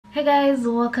Hey guys,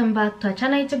 welcome back to our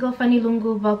channel. It's your girl Fanny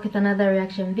Lungu, back with another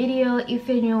reaction video. If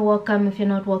you're new, welcome. If you're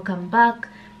not, welcome back.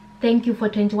 Thank you for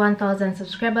 21,000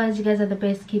 subscribers. You guys are the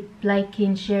best. Keep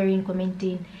liking, sharing,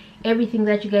 commenting. Everything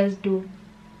that you guys do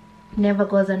never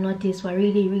goes unnoticed. We're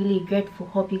really grateful.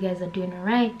 Hope you guys are doing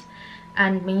alright,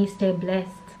 and may you stay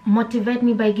blessed. Motivate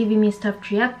me by giving me stuff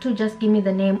to react to. Just give me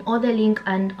the name or the link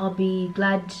and I'll be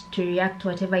glad to react to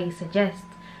whatever you suggest.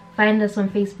 Find us on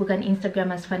Facebook and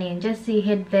Instagram as Fanny&jessy.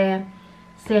 Head there,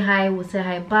 say hi, we'll say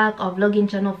hi back. Our vlogging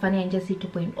channel Fanny&jessy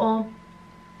 2.0.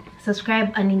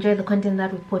 Subscribe and enjoy the content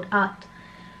that we put out.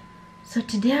 So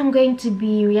today I'm going to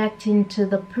be reacting to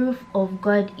the proof of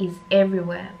God is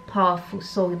everywhere, powerful.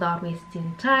 So without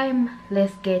wasting time,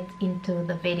 let's get into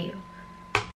the video.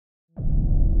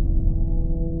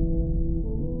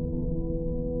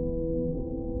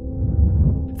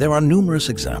 There are numerous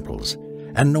examples,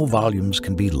 and no volumes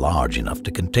can be large enough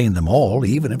to contain them all,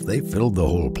 even if they filled the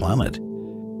whole planet.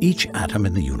 Each atom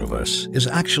in the universe is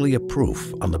actually a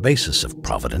proof on the basis of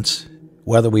providence,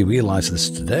 whether we realize this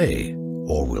today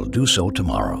or will do so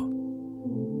tomorrow.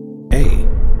 A.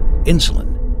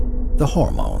 Insulin, the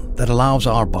hormone that allows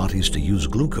our bodies to use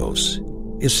glucose,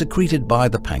 is secreted by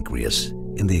the pancreas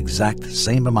in the exact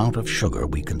same amount of sugar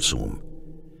we consume.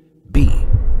 B.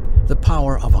 The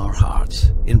power of our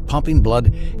hearts in pumping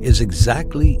blood is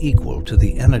exactly equal to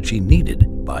the energy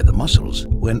needed by the muscles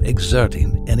when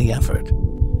exerting any effort.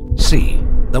 C.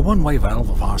 The one-way valve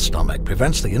of our stomach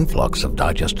prevents the influx of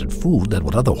digested food that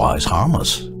would otherwise harm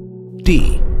us.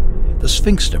 D. The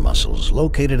sphincter muscles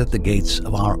located at the gates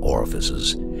of our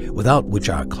orifices, without which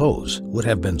our clothes would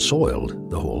have been soiled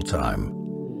the whole time.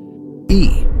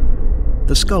 E.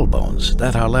 The skull bones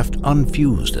that are left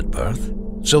unfused at birth,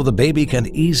 so the baby can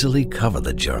easily cover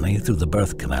the journey through the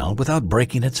birth canal without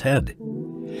breaking its head.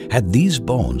 Had these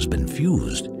bones been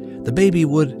fused, the baby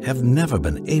would have never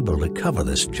been able to cover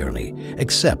this journey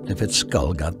except if its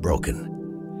skull got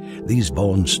broken. These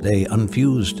bones stay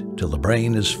unfused till the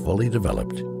brain is fully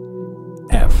developed.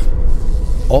 F.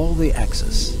 All the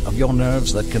axes of your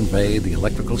nerves that convey the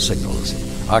electrical signals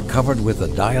are covered with a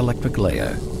dielectric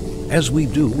layer, as we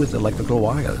do with electrical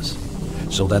wires,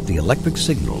 so that the electric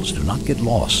signals do not get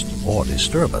lost or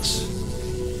disturb us.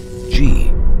 G.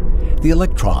 The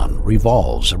electron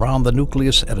revolves around the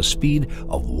nucleus at a speed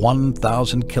of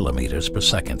 1,000 kilometers per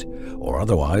second, or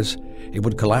otherwise it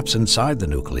would collapse inside the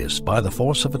nucleus by the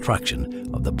force of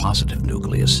attraction of the positive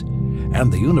nucleus,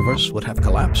 and the universe would have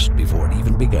collapsed before it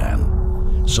even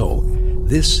began. So,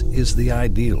 this is the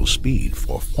ideal speed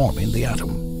for forming the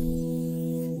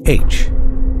atom. H.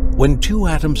 When two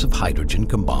atoms of hydrogen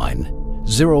combine,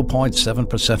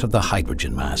 0.7% of the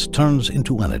hydrogen mass turns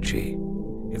into energy.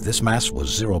 If this mass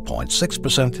was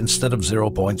 0.6% instead of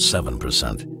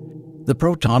 0.7%, the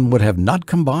proton would have not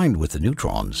combined with the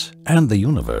neutrons, and the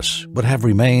universe would have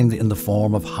remained in the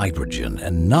form of hydrogen,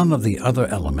 and none of the other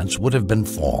elements would have been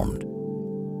formed.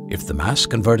 If the mass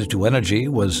converted to energy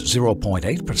was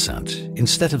 0.8%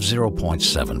 instead of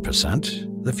 0.7%,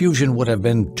 the fusion would have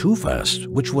been too fast,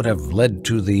 which would have led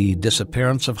to the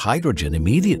disappearance of hydrogen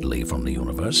immediately from the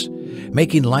universe,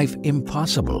 making life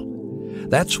impossible.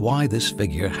 That's why this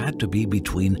figure had to be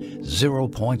between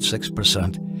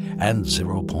 0.6% and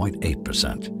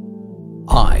 0.8%.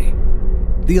 I.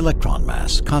 The electron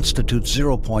mass constitutes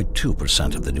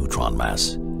 0.2% of the neutron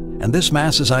mass, and this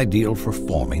mass is ideal for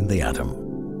forming the atom.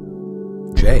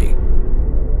 J.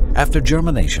 After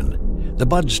germination, the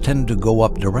buds tend to go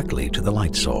up directly to the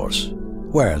light source,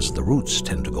 whereas the roots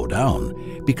tend to go down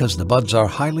because the buds are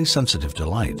highly sensitive to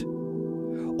light.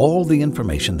 All the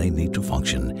information they need to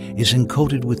function is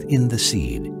encoded within the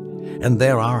seed, and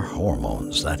there are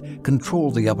hormones that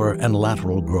control the upper and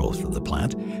lateral growth of the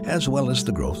plant as well as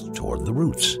the growth toward the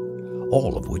roots,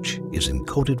 all of which is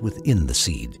encoded within the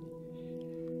seed.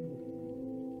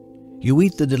 You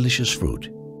eat the delicious fruit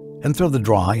and throw the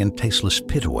dry and tasteless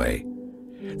pit away.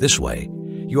 This way,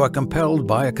 you are compelled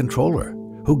by a controller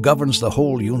who governs the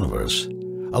whole universe,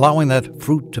 allowing that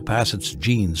fruit to pass its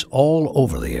genes all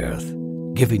over the earth,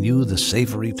 giving you the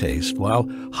savory taste while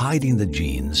hiding the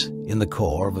genes in the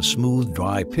core of a smooth,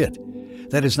 dry pit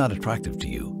that is not attractive to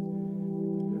you.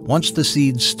 Once the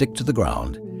seeds stick to the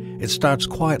ground, it starts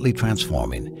quietly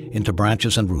transforming into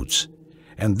branches and roots,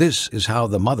 and this is how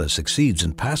the mother succeeds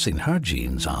in passing her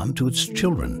genes on to its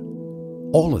children.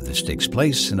 All of this takes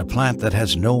place in a plant that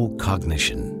has no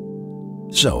cognition.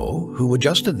 So, who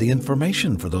adjusted the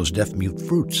information for those deaf-mute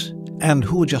fruits? And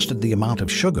who adjusted the amount of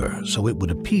sugar so it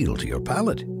would appeal to your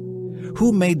palate?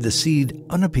 Who made the seed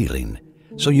unappealing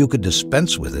so you could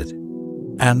dispense with it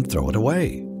and throw it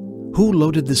away? Who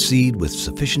loaded the seed with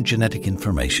sufficient genetic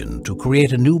information to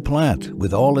create a new plant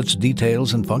with all its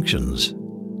details and functions?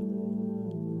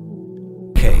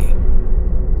 K.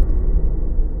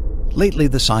 Lately,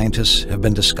 the scientists have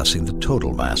been discussing the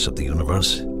total mass of the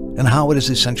universe and how it is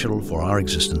essential for our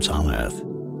existence on Earth.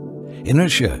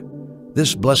 Inertia,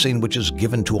 this blessing which is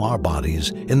given to our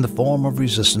bodies in the form of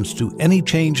resistance to any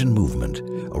change in movement,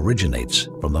 originates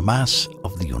from the mass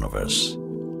of the universe.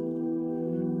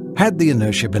 Had the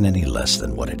inertia been any less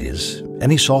than what it is,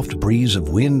 any soft breeze of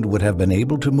wind would have been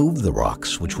able to move the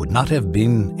rocks, which would not have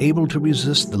been able to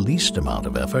resist the least amount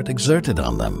of effort exerted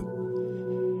on them.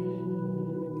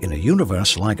 In a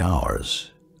universe like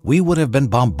ours, we would have been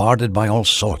bombarded by all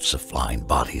sorts of flying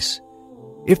bodies.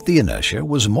 If the inertia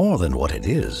was more than what it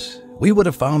is, we would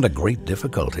have found a great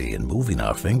difficulty in moving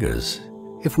our fingers,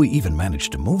 if we even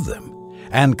managed to move them,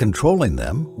 and controlling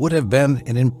them would have been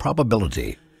an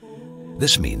improbability.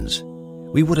 This means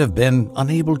we would have been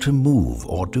unable to move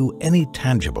or do any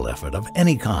tangible effort of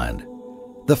any kind.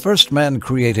 The first man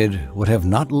created would have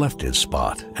not left his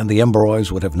spot, and the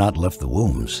embryos would have not left the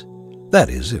wombs. That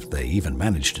is, if they even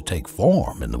managed to take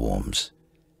form in the wombs.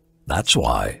 That's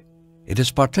why it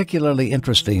is particularly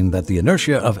interesting that the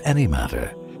inertia of any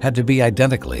matter had to be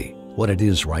identically what it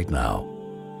is right now.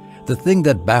 The thing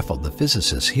that baffled the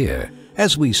physicists here,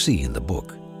 as we see in the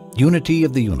book, Unity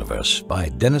of the Universe by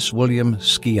Dennis William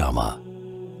Sciamma,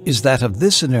 is that of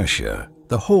this inertia,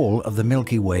 the whole of the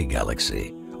Milky Way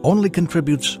galaxy only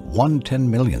contributes 1/10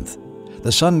 millionth,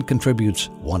 the Sun contributes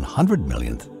 100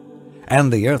 millionth,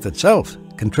 and the Earth itself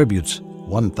contributes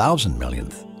 1,000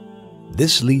 millionth.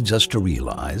 This leads us to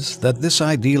realize that this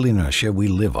ideal inertia we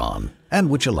live on, and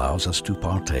which allows us to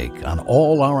partake on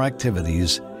all our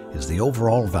activities, is the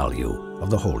overall value of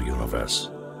the whole universe.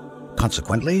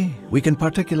 Consequently, we can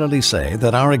particularly say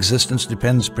that our existence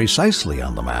depends precisely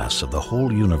on the mass of the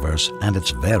whole universe and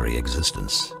its very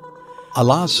existence.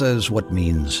 Allah says what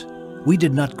means, "We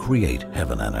did not create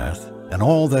heaven and earth, and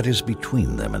all that is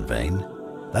between them in vain."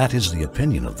 That is the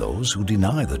opinion of those who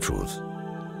deny the truth.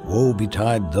 Woe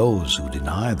betide those who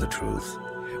deny the truth,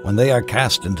 when they are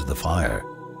cast into the fire.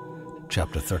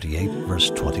 Chapter 38, verse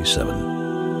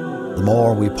 27. The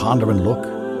more we ponder and look,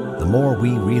 the more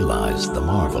we realize the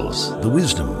marvels, the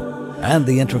wisdom, and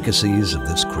the intricacies of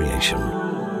this creation.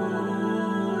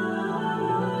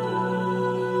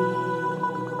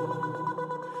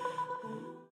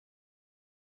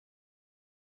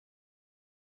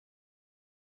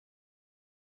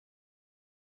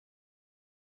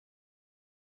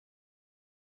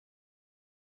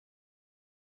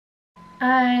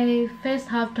 I first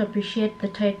have to appreciate the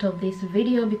title of this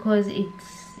video because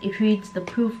it reads the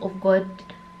proof of God.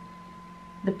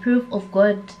 The proof of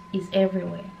God is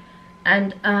everywhere.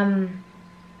 And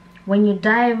when you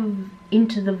dive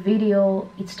into the video,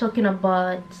 it's talking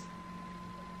about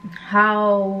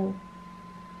how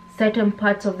certain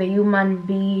parts of the human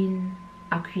being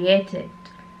are created,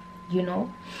 you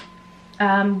know.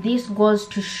 This goes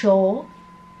to show,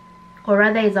 or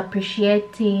rather is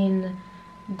appreciating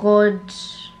God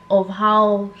of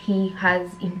how He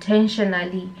has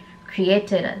intentionally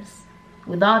created us.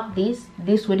 Without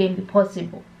this wouldn't be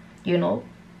possible, you know.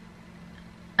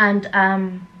 And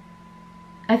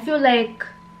I feel like,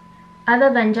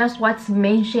 other than just what's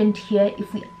mentioned here,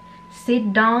 if we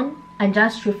sit down and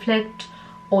just reflect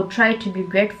or try to be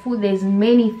grateful, there's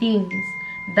many things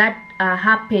that are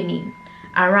happening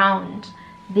around.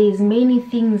 There's many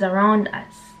things around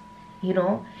us, you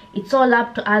know. It's all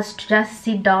up to us to just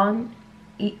sit down.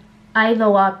 Either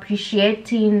we're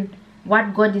appreciating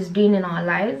what God is doing in our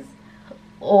lives,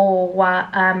 or we're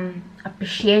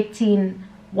appreciating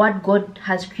what God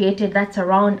has created that's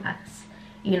around us,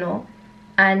 you know.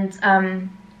 And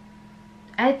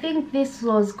I think this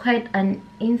was quite an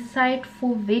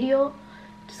insightful video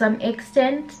to some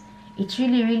extent. It's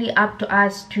really up to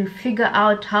us to figure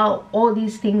out how all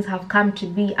these things have come to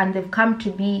be, and they've come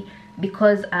to be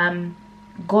because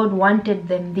God wanted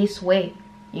them this way,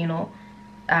 you know.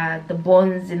 The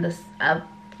bones in the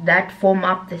that form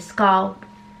up the scalp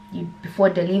before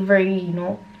delivery, you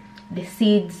know, the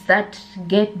seeds that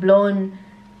get blown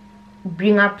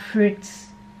bring up fruits,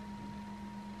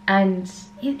 and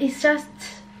it's just,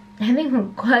 I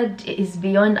think God is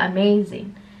beyond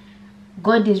amazing.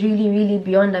 God is really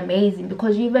beyond amazing,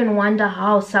 because you even wonder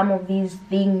how some of these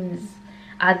things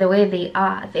are the way they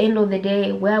are. At the end of the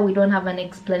day, where we don't have an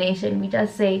explanation, we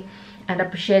just say and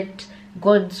appreciate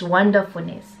God's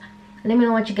wonderfulness. Let me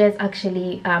know what you guys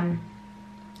actually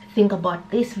think about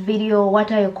this video.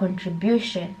 What are your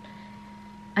contribution?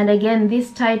 And again,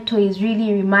 this title is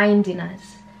really reminding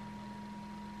us,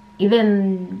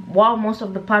 even while most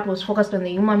of the part was focused on the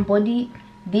human body,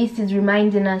 this is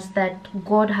reminding us that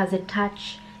God has a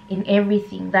touch in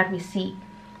everything that we see.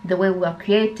 The way we are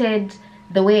created,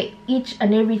 the way each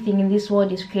and everything in this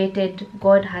world is created,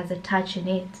 God has a touch in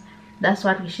it. That's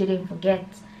what we shouldn't forget,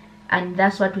 and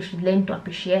that's what we should learn to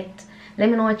appreciate.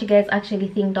 Let me know what you guys actually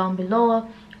think down below.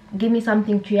 Give me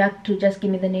something to react to. Just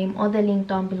give me the name or the link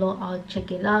down below. I'll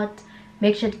check it out.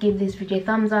 Make sure to give this video a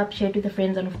thumbs up, share it with your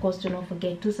friends, and of course do not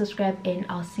forget to subscribe, and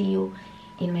I'll see you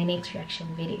in my next reaction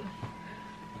video.